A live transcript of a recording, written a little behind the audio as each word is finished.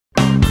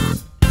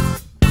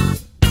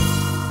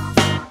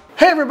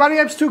Hey everybody,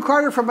 I'm Stu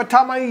Carter from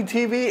Atamaii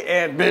TV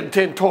and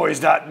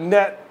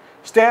Ben10Toys.net.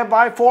 Stand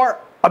by for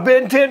a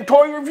Ben 10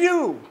 toy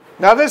review.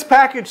 Now this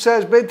package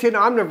says Ben 10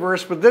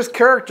 Omniverse, but this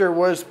character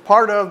was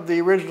part of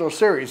the original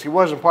series. He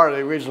wasn't part of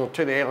the original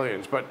 10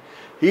 Aliens, but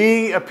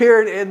he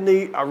appeared in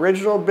the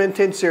original Ben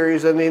 10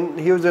 series, and then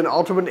he was in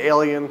Ultimate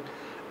Alien,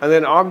 and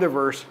then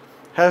Omniverse.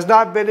 Has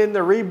not been in the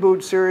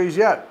reboot series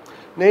yet.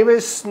 Name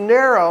is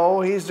Snare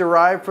Oh. He's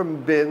derived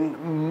from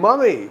Ben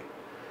Mummy.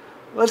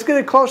 Let's get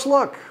a close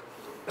look.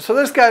 So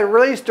this guy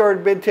released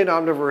during Ben 10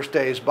 Omniverse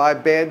days by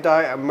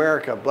Bandai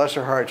America. Bless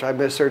their hearts, I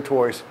miss their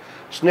toys.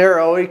 Snare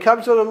Oh, he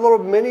comes with a little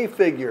mini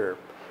figure.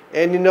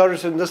 And you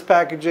notice in this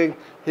packaging,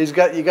 you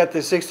got the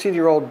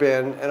 16-year-old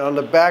Ben, and on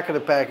the back of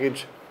the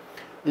package,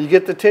 you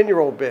get the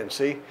 10-year-old Ben,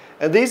 see?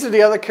 And these are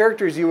the other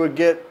characters you would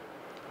get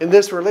in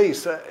this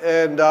release.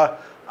 And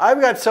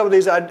I've got some of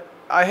these. I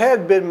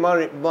had Ben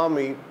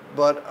Mummy,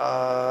 but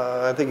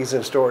I think he's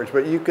in storage.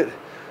 But you could,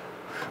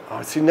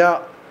 see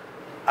now,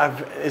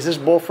 is this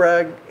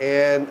Bullfrag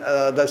and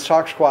that's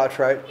Sock Squatch,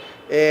 right?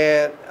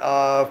 And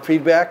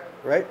Feedback,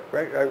 right?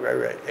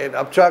 And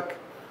Upchuck,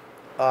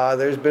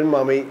 there's Ben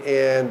Mummy,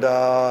 and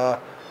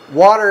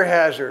Water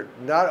Hazard,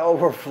 not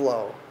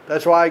Overflow.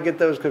 That's why I get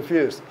those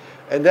confused.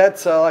 And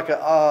that's like a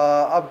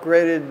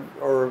upgraded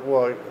or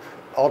well,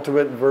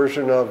 ultimate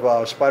version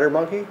of Spider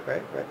Monkey,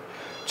 right?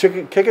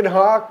 Kickin'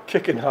 Hawk,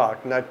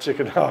 not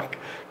Chicken Hawk.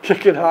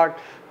 Kickin' Hawk,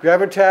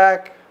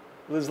 Gravitack,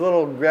 this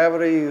little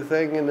gravity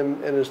thing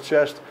in his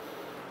chest,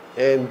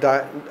 and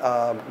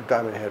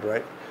Diamond Head,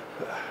 right?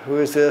 Who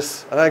is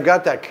this? And I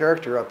got that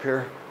character up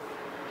here.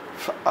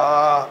 He's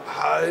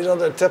on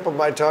the tip of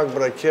my tongue,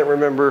 but I can't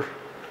remember.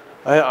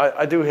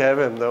 I do have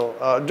him though.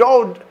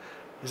 Oh,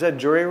 is that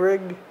Jury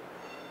Rigged?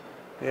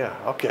 Yeah.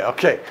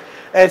 Okay.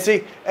 And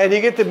see, and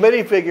you get the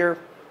minifigure,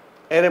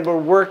 and it will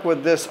work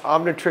with this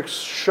Omnitrix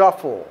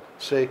Shuffle.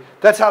 See,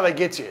 that's how they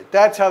get you.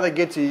 That's how they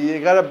get you. You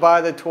got to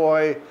buy the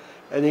toy,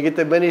 and you get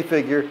the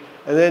minifigure,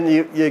 and then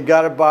you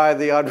got to buy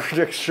the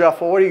Omnitrix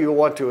Shuffle. What do you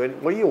want to?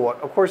 What do you want?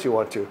 Of course you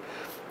want to.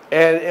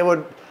 And it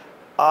would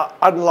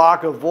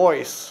unlock a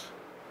voice.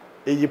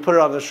 You put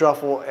it on the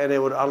shuffle, and it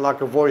would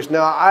unlock a voice.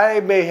 Now,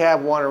 I may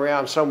have one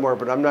around somewhere,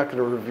 but I'm not going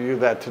to review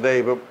that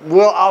today. But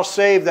I'll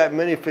save that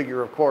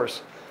minifigure, of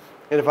course.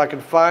 And if I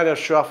can find a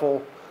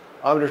shuffle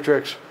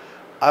Omnitrix,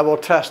 I will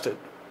test it.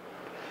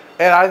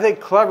 And I think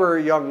clever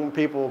young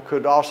people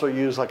could also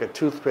use like a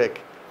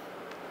toothpick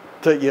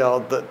to,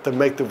 to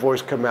make the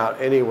voice come out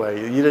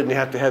anyway. You didn't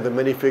have to have the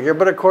minifigure,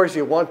 but of course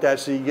you want that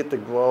so you get the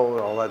glow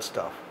and all that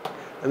stuff.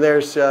 And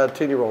there's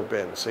 10-year-old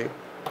Ben, see?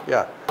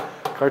 Yeah.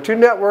 Cartoon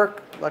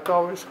Network, like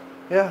always.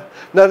 Yeah.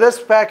 Now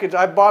this package,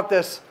 I bought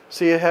this,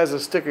 see it has a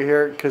sticker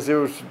here because it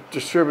was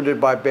distributed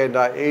by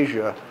Bandai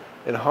Asia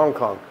in Hong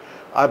Kong.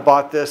 I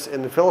bought this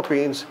in the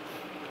Philippines,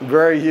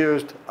 very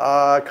used.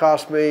 It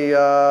cost me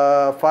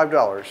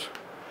 $5.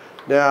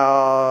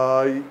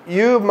 Now,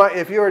 you might,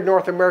 if you're in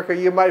North America,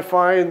 you might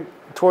find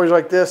toys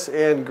like this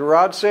in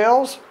garage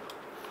sales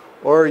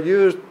or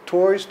used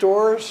toy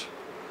stores,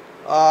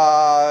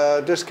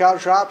 discount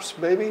shops,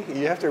 maybe.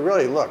 You have to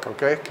really look,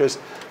 okay? Because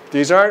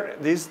these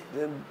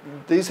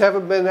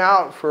haven't been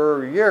out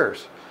for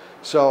years.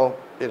 So,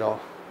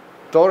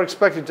 don't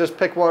expect to just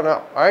pick one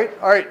up. All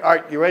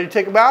right. You ready to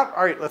take them out?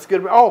 All right, let's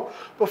get them. Oh,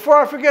 before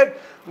I forget,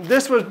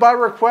 this was by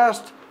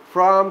request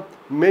from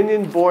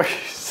Minion Boy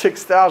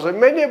 6000.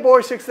 Minion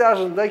Boy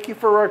 6000, thank you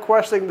for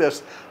requesting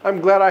this. I'm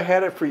glad I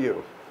had it for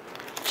you.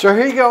 So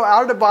here you go,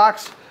 out of the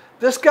box.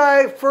 This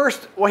guy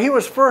he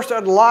was first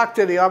unlocked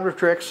in the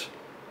Omnitrix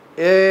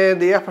in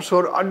the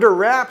episode Under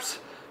Wraps,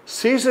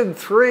 Season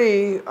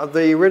 3 of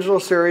the original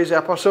series,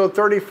 Episode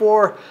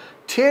 34,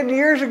 10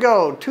 years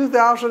ago,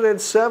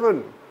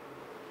 2007.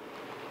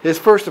 His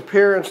first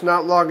appearance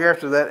not long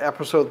after that,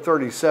 Episode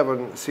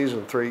 37,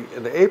 Season 3,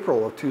 in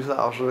April of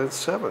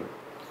 2007.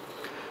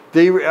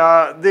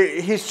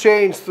 He's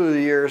changed through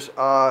the years.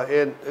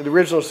 In the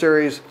original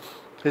series,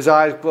 his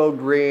eyes glowed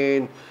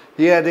green.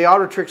 He had the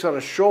Omnitrix on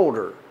his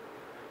shoulder,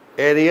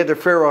 and he had the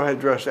Pharaoh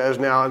headdress as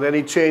now. And then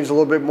he changed a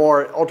little bit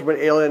more. Ultimate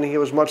Alien, he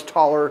was much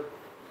taller.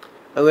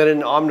 And then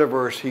in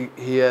Omniverse,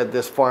 he had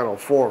this final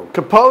form.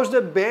 Composed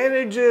of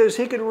bandages,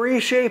 he could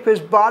reshape his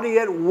body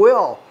at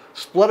will,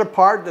 split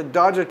apart to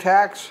dodge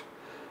attacks,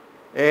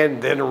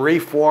 and then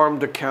reform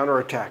to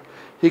counterattack.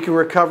 He can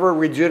recover,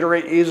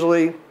 regenerate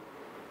easily.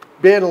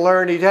 Ben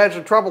learned, he had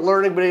some trouble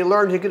learning, but he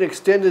learned he could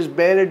extend his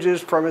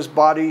bandages from his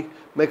body,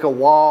 make a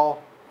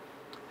wall.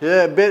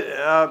 Yeah,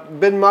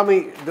 Ben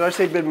Mummy, did I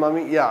say Ben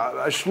Mummy?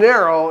 Yeah,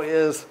 Snare Oh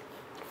is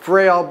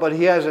frail, but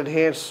he has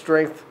enhanced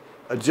strength,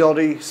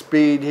 agility,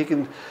 speed. He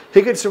can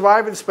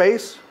survive in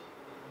space,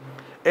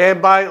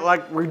 and by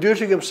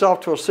reducing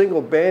himself to a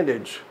single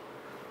bandage,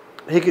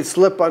 he could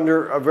slip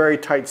under a very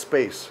tight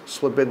space,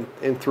 slip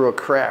in through a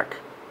crack.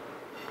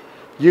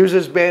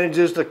 Uses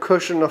bandages to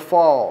cushion the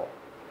fall.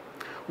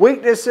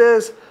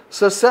 Weaknesses: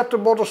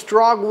 susceptible to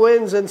strong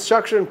winds and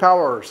suction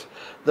powers.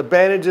 The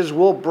bandages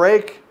will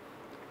break,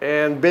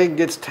 and Ben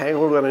gets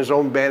tangled in his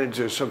own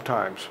bandages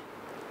sometimes.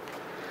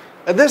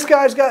 And this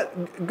guy's got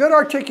good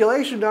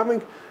articulation. I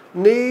mean,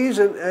 knees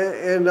and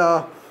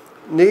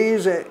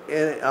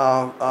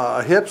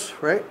hips,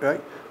 right?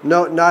 Right.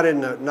 No, not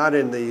in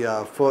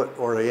the foot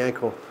or the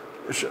ankle.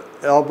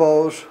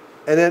 Elbows,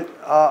 and then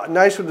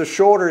nice with the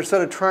shoulder.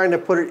 Instead of trying to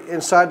put it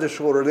inside the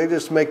shoulder, they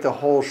just make the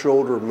whole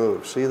shoulder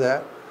move. See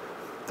that?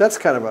 That's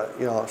kind of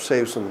a,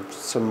 saves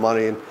some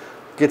money and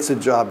gets the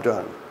job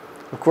done.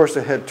 Of course,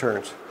 the head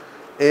turns,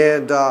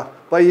 and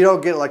but you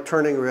don't get like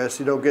turning wrists.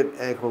 You don't get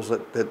ankles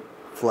that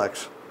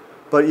flex.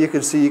 But you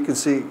can see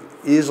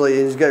easily,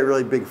 and he's got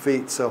really big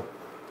feet, so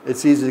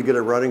it's easy to get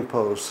a running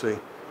pose. See,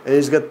 and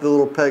he's got the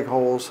little peg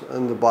holes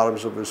in the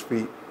bottoms of his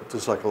feet,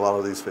 just like a lot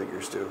of these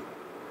figures do.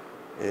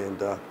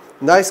 And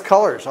nice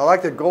colors. I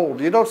like the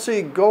gold. You don't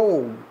see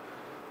gold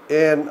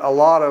in a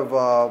lot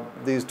of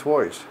these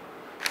toys.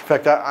 In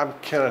fact, I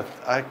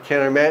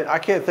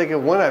can't think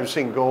of when I've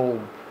seen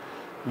gold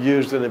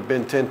used in a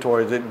Ben 10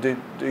 toy. Do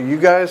you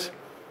guys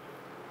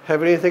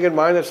have anything in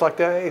mind that's like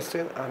that?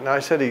 Hey, no, I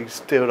said he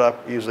stood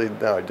up. Usually,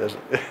 no, he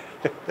doesn't.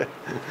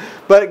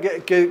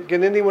 But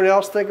can anyone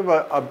else think of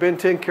a Ben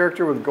 10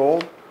 character with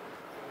gold?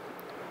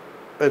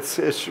 It's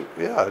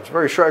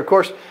very sharp. Of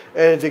course,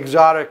 and it's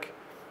exotic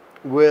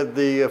with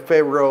the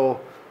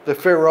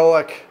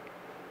pharaohic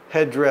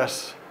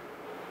headdress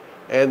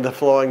and the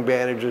flowing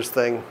bandages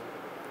thing.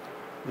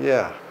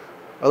 Yeah.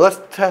 Well, let's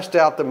test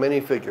out the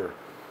minifigure.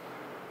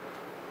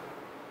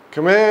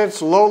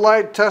 Commence low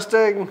light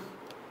testing.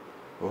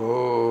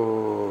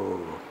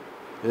 Oh,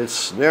 it's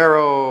Snare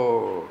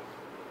Oh.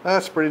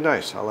 That's pretty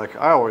nice.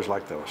 I always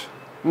like those.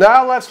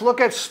 Now let's look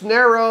at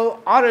Snare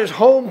Oh on his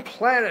home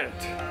planet.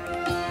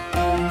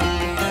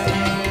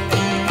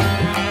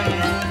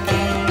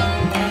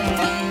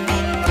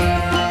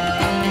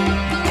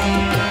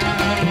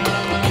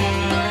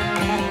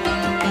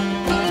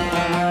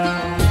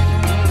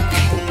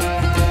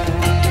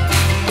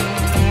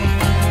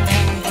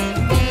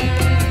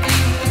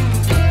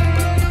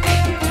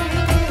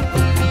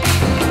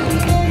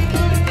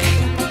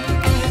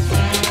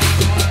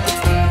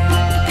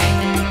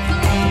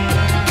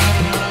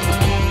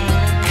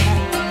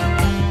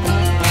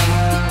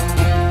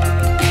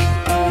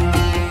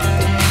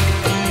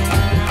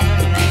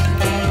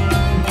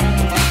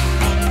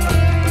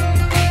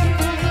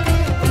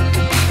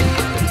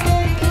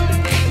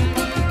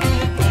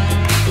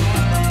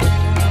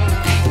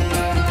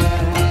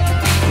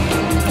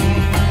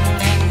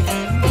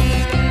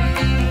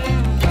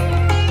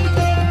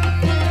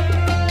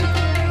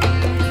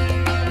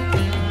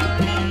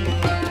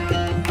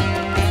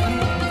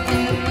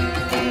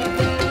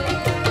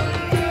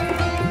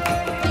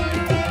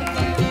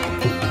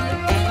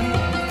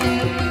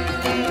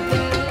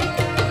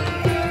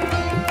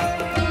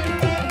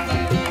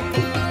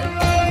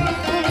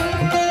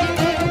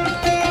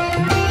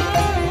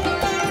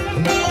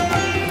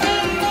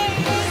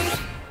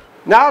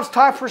 Now it's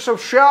time for some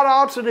shout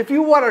outs, and if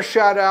you want a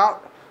shout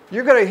out,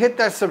 you're going to hit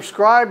that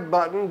subscribe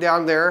button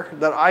down there,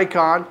 that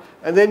icon,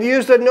 and then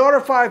use the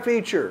notify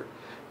feature.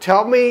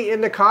 Tell me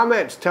in the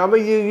comments. Tell me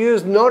you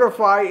use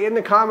notify in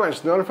the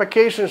comments,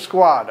 notification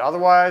squad.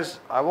 Otherwise,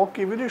 I won't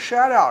give you the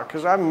shout out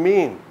because I'm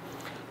mean.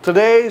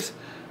 Today's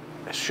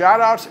shout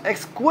outs,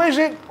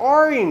 Exquisite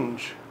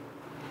Orange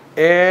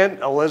and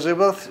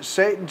Elizabeth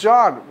St.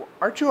 John.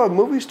 Aren't you a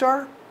movie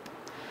star?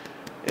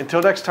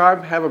 Until next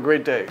time, have a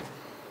great day.